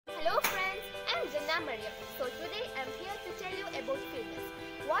Nina Mariam. So today I'm here to tell you about fables.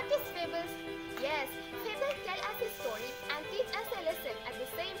 What is fables? Yes, fables tell us a story and teach us a lesson at the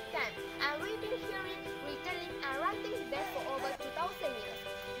same time. And we've been hearing, retelling and writing them for over 2000 years.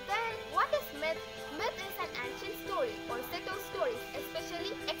 Then what is myth? Myth is an ancient story or set of stories,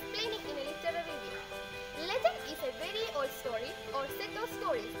 especially explaining in a literary way. Legend is a very old story or set of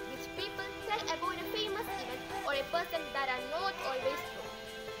stories which people tell about a famous event or a person that are not always true.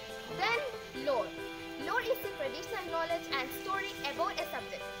 Then lore. Lore is a traditional knowledge and story about a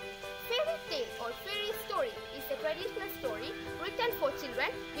subject. Fairy tale or fairy story is a traditional story written for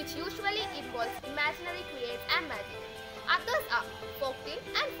children which usually involves imaginary creatures and magic. Others are folktale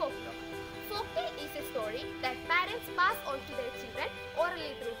and folklore. Folktale is a story that parents pass on to their children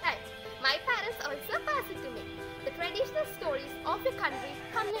orally through time. My parents also pass it to me. The traditional stories of a country,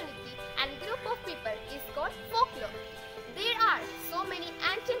 community and group of people is called folklore. There are so many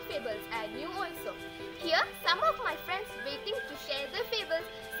ancient fables and new also. Here some of my friends waiting to share their fables,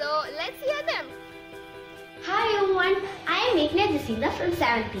 so let's hear them. Hi everyone, I am St.Teresa from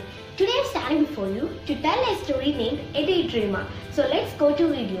 7th. Today I am standing before you to tell a story named A Daydreamer. So let's go to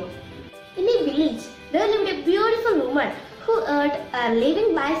video. In a village, there lived a beautiful woman who earned a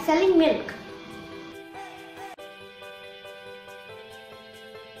living by selling milk.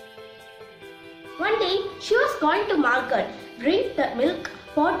 One day, she was going to market, bring the milk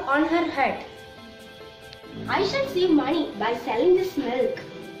pot on her head. I shall save money by selling this milk,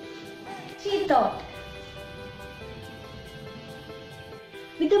 she thought.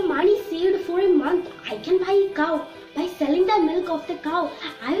 With the money saved for a month, I can buy a cow. By selling the milk of the cow,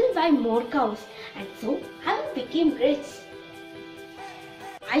 I will buy more cows, and so I will become rich.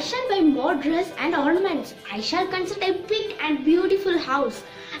 I shall buy more dress and ornaments. I shall construct a big and beautiful house.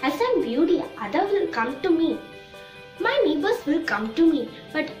 As I am beauty, others will come to me. My neighbors will come to me,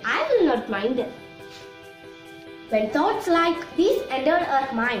 but I will not mind them. When thoughts like these entered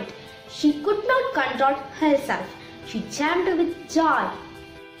her mind, she could not control herself. She jumped with joy.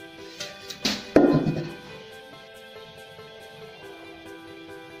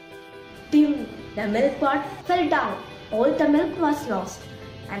 Boom! The milk pot fell down. All the milk was lost,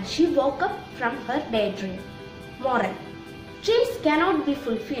 and she woke up from her daydream. Moral: dreams cannot be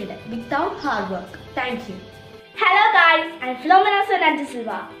fulfilled without hard work. Thank you. Hello guys, I'm St.Niranjana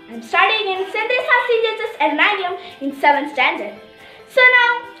Silva. I'm studying in St.Teresa CGHSS Ernakulam in 7th standard. So now,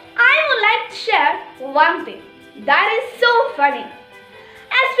 I would like to share one thing that is so funny.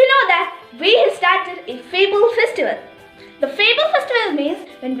 As we know that we have started a Fable Festival. The Fable Festival means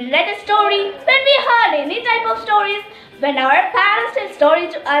when we read a story, when we heard any type of stories, when our parents tell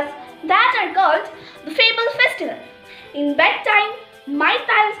stories to us, that are called the Fable Festival. In bedtime, my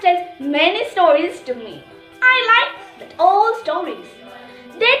parents tell many stories to me. I like that all stories.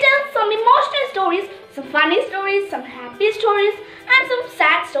 They tell some emotional stories, some funny stories, some happy stories and some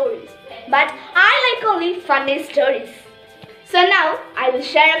sad stories. But I like only funny stories. So now I will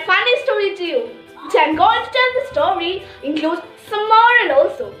share a funny story to you. Which I am going to tell the story includes some moral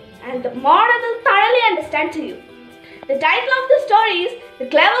also. And the moral will thoroughly understand to you. The title of the story is The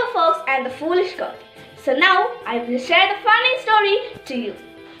Clever Fox and the Foolish Goat. So now I will share the funny story to you.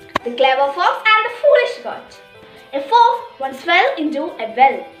 The Clever Fox and the Foolish Goat. A fox once fell into a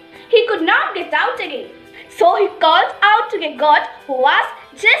well. He could not get out again. So he called out to a goat who was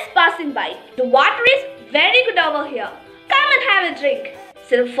just passing by. The water is very good over here. Come and have a drink,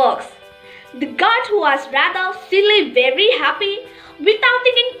 said the fox. The goat, who was rather silly, very happy, without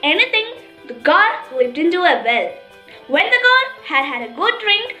thinking anything, the goat leaped into a well. When the goat had had a good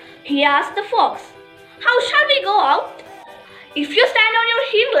drink, he asked the fox, "How shall we go out?" "If you stand on your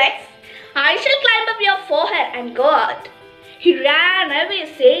hind legs, I shall climb up your forehead and go out." He ran away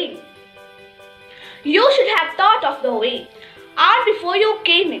saying, "You should have thought of the way out before you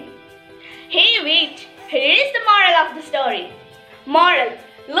came in." Hey, wait, here is the moral of the story. Moral: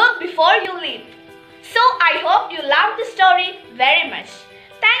 look before you leap. So I hope you loved the story very much.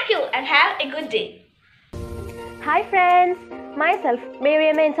 Thank you and have a good day. Hi friends, myself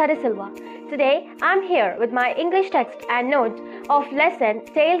Miriam Silva. Today I'm here with my English text and note of lesson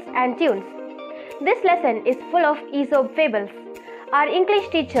Tales and Tunes. This lesson is full of Aesop fables. Our English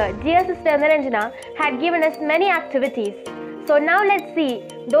teacher, dear Sister Niranjana, had given us many activities. So now let's see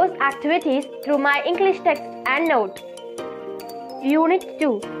those activities through my English text and note. Unit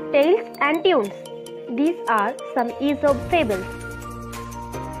 2, Tales and Tunes. These are some Aesop fables.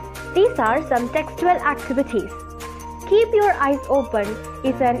 These are some textual activities. Keep your eyes open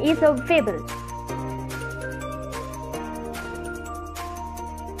is an Aesop fable.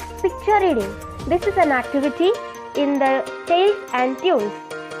 Picture reading. This is an activity in the Tales and Tunes.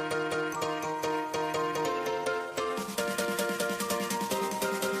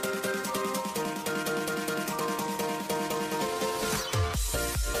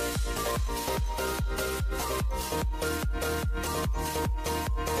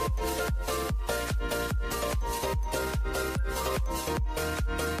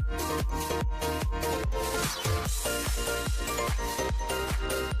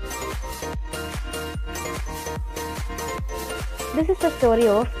 This is the story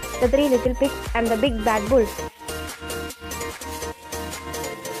of the 3 little pigs and the big bad wolf.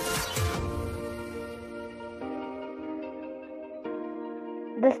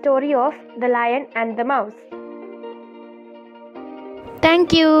 The story of the lion and the mouse.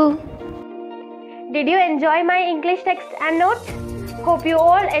 Thank you. Did you enjoy my English text and note? Hope you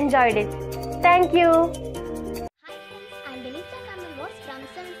all enjoyed it. Thank you. Hi friends, I am from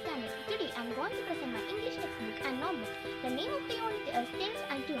 7th standard. Today I am going to present my English textbook and notebook. The name of the unit is Tales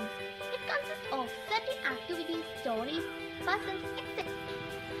and Tunes. It consists of certain activities, stories, puzzles, etc.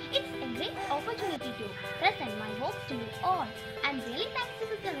 It's a great opportunity to present my hopes to you all. I am really thankful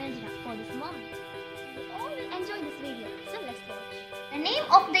to Sr.Niranjana for this moment. You all will enjoy this video, so let's watch. The name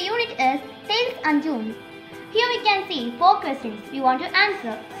of the unit is Tales and Tunes. Here we can see 4 questions we want to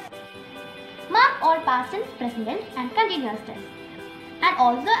answer. Mark all past tense, present tense and continuous tense. And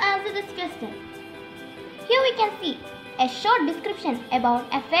also answer this question. Here we can see a short description about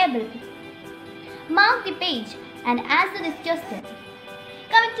a fable. Mark the page and answer this question.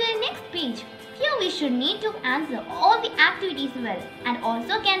 Coming to the next page, here we should need to answer all the activities well and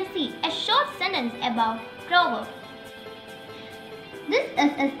also can see a short sentence about proverb. This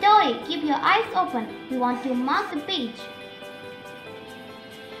is a story. Keep your eyes open. We want to mark the page.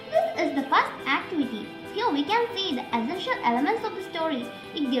 This is the first activity. Here we can see the essential elements of the story.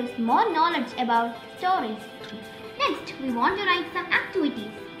 It gives more knowledge about stories. Next, we want to write some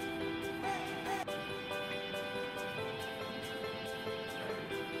activities.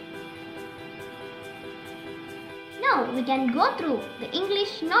 Now we can go through the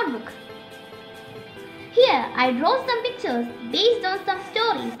English notebook. Here I draw some pictures based on some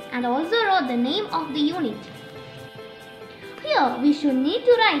stories and also wrote the name of the unit. Here we should need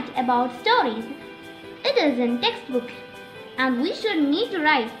to write about stories. It is in textbook and we should need to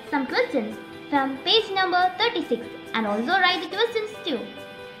write some questions from page number 36 and also write the questions too.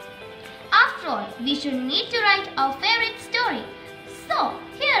 After all, we should need to write our favorite story. So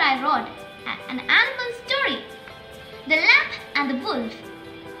here I wrote an animal story. The Lamb and the Wolf.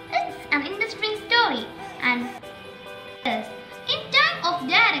 It's an interesting story and yes, in time of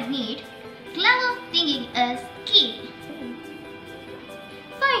direct need, clever thinking is key.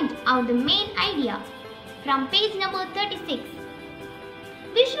 Find out the main idea from page number 36.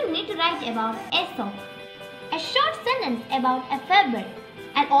 We should need to write about Aesop, a short sentence about a fable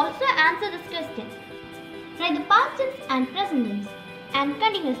and also answer this question. Write the past tense and present tense and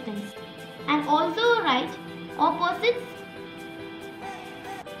continuous tense and also write opposites.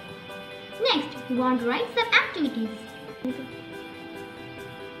 Next, we want to write some activities.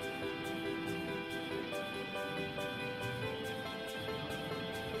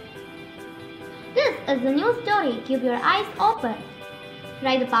 This is the new story. Keep your eyes open.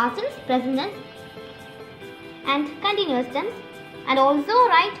 Write the past tense, present tense and continuous tense and also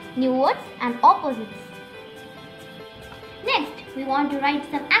write new words and opposites. Next, we want to write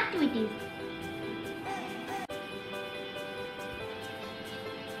some activities.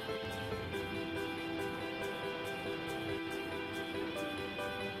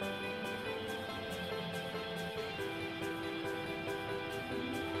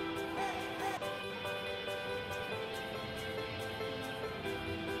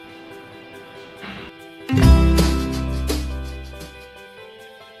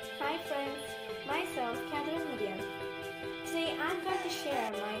 Hi friends, myself Sr.Niranjana. Today I'm going to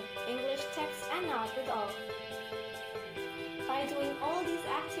share my English text and note with all. By doing all these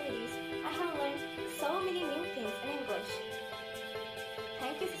activities, I have learned so many new things in English.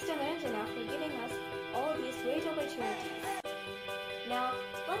 Thank you Sister Niranjana for giving us all these great opportunities. Now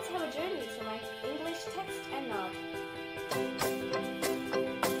let's have a journey to my English text and note.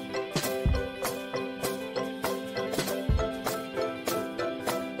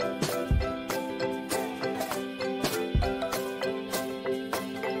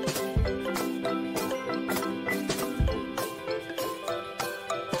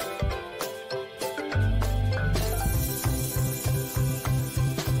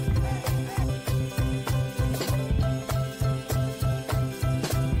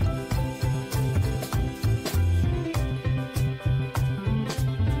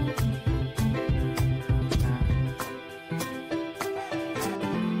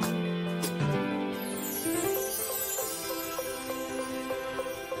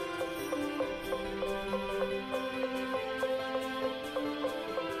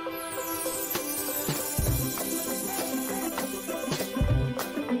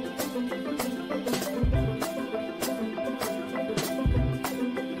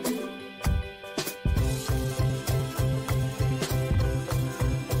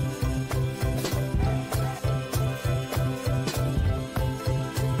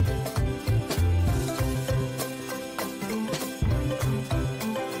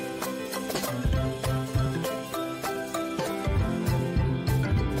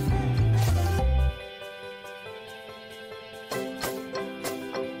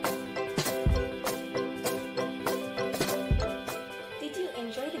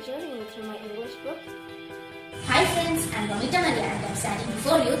 Sr.Niranjana and I am standing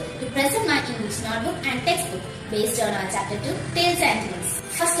before you to present my English notebook and textbook based on our chapter 2, Tales and Tunes.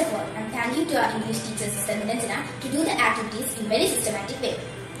 First of all, I am thanking to our English teacher Sr.Niranjana to do the activities in very systematic way.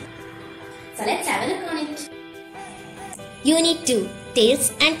 So let's have a look on it. Unit 2,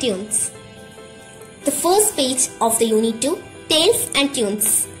 Tales and Tunes. The first page of the Unit 2, Tales and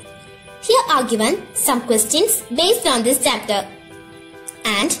Tunes. Here are given some questions based on this chapter.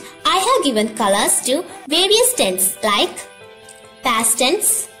 And I have given colors to various tense like past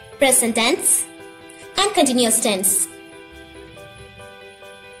tense, present tense and continuous tense.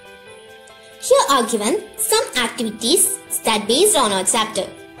 Here are given some activities that based on our chapter.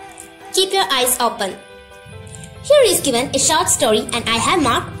 Keep your eyes open. Here is given a short story and I have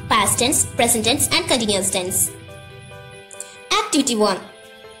marked past tense, present tense and continuous tense. Activity 1.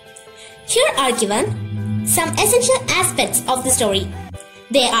 Here are given some essential aspects of the story.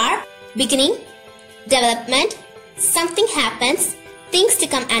 They are beginning, development, something happens, things to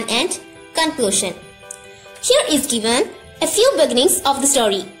come and end, conclusion. Here is given a few beginnings of the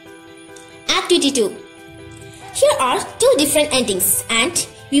story. Activity 2. Here are 2 different endings and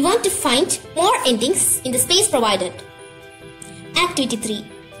we want to find more endings in the space provided. Activity 3.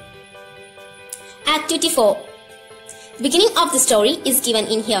 Activity 4. Beginning of the story is given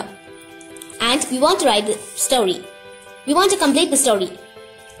in here and we want to write the story. We want to complete the story.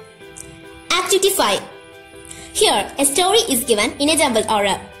 Activity 5. Here, a story is given in a jumbled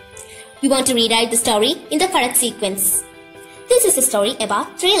order. We want to rewrite the story in the correct sequence. This is a story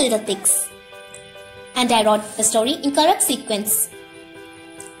about 3 little pigs. And I wrote the story in correct sequence.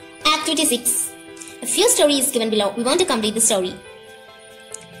 Activity 6. A few stories is given below. We want to complete the story.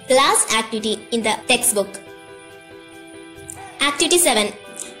 The last activity in the textbook. Activity 7.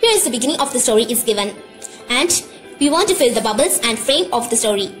 Here is the beginning of the story is given. And we want to fill the bubbles and frame of the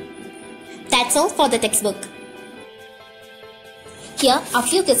story. That's all for the textbook. Here are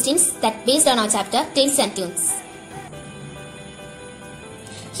few questions that based on our chapter Tales and Tunes.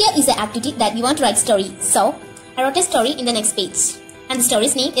 Here is the activity that we want to write story. So, I wrote a story in the next page. And the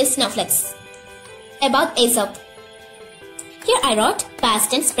story's name is Snowflakes. About Aesop. Here I wrote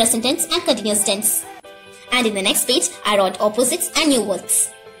past tense, present tense and continuous tense. And in the next page, I wrote opposites and new words.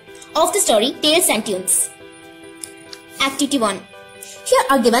 Of the story Tales and Tunes. Activity 1. Here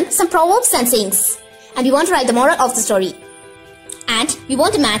are given some proverbs and sayings. And we want to write the moral of the story. And we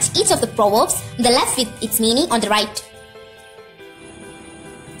want to match each of the proverbs on the left with its meaning on the right.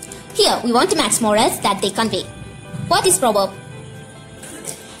 Here we want to match morals that they convey. What is proverb?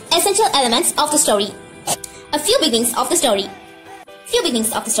 Essential elements of the story. A few beginnings of the story. Few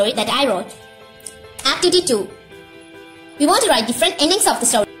beginnings of the story that I wrote. Activity 2. We want to write different endings of the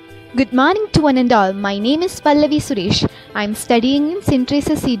story. Good morning to one and all. My name is Pallavi Suresh. I am studying in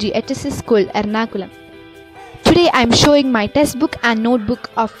St.Teresa CGHSS School, Ernakulam. Today I am showing my textbook and notebook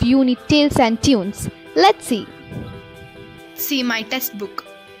of Unit Tales and Tunes. Let's see. See my textbook.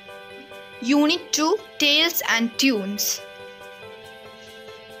 Unit 2, Tales and Tunes.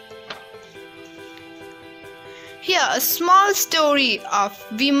 Here a small story of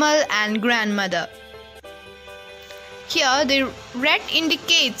Vimal and grandmother. Here the red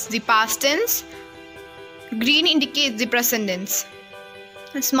indicates the past tense, green indicates the present tense.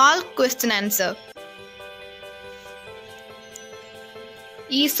 A small question answer.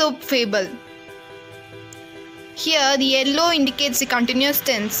 Aesop Fable. Here the yellow indicates the continuous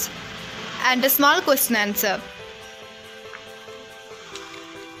tense and a small question answer.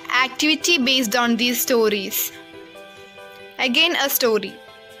 Activity based on these stories. Again a story.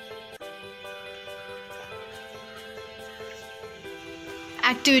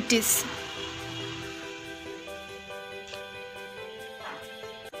 Activities.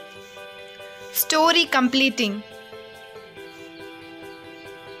 Story completing.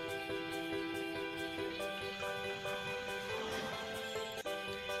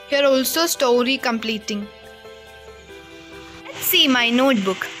 Here also story completing. Let's see my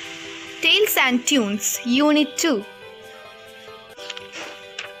notebook. Tales and Tunes, Unit 2.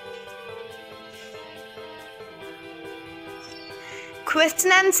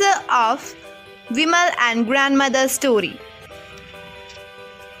 Question answer of Vimal and grandmother story.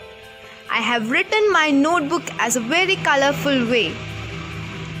 I have written my notebook as a very colorful way.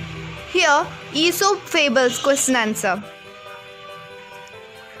 Here, Aesop Fables question answer.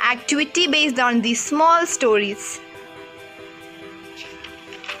 Activity based on these small stories.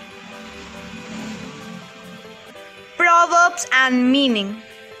 Proverbs and meaning.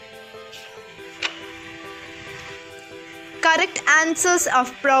 Correct answers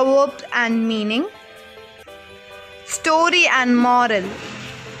of proverbs and meaning. Story and moral.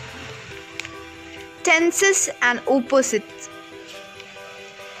 Tenses and opposites.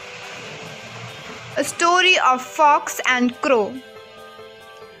 A story of fox and crow.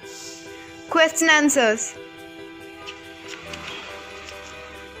 Question answers.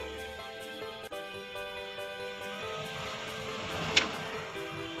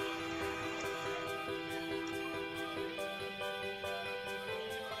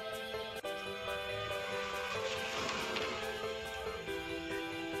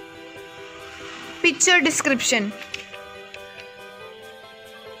 Picture description.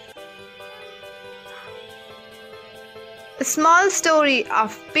 A small story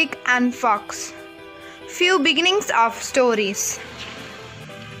of pig and fox. Few beginnings of stories.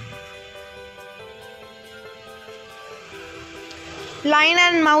 Lion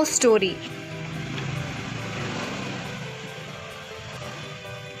and mouse story.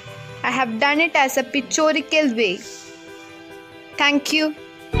 I have done it as a pictorial way. Thank you.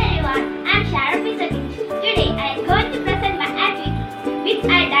 Hello everyone, I am Sharafi Satish. Today I am going to present my activity which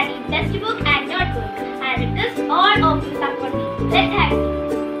I done in textbook and notebook. I request all of you support me. Let's have it.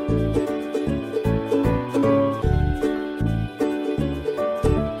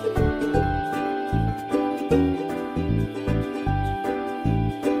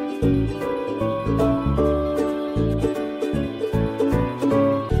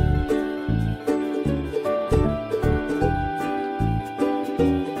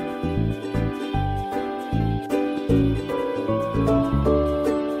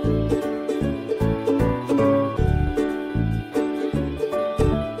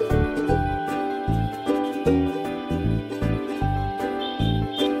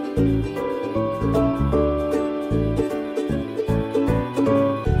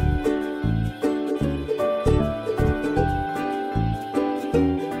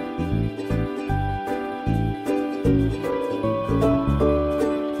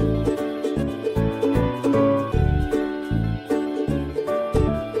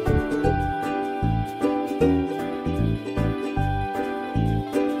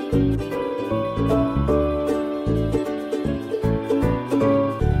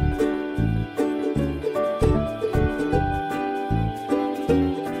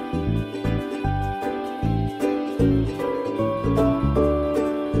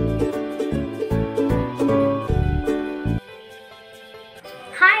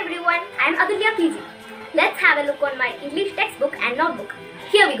 Hi everyone, I am Agulya PG. Let's have a look on my English textbook and notebook.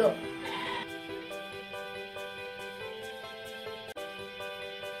 Here we go.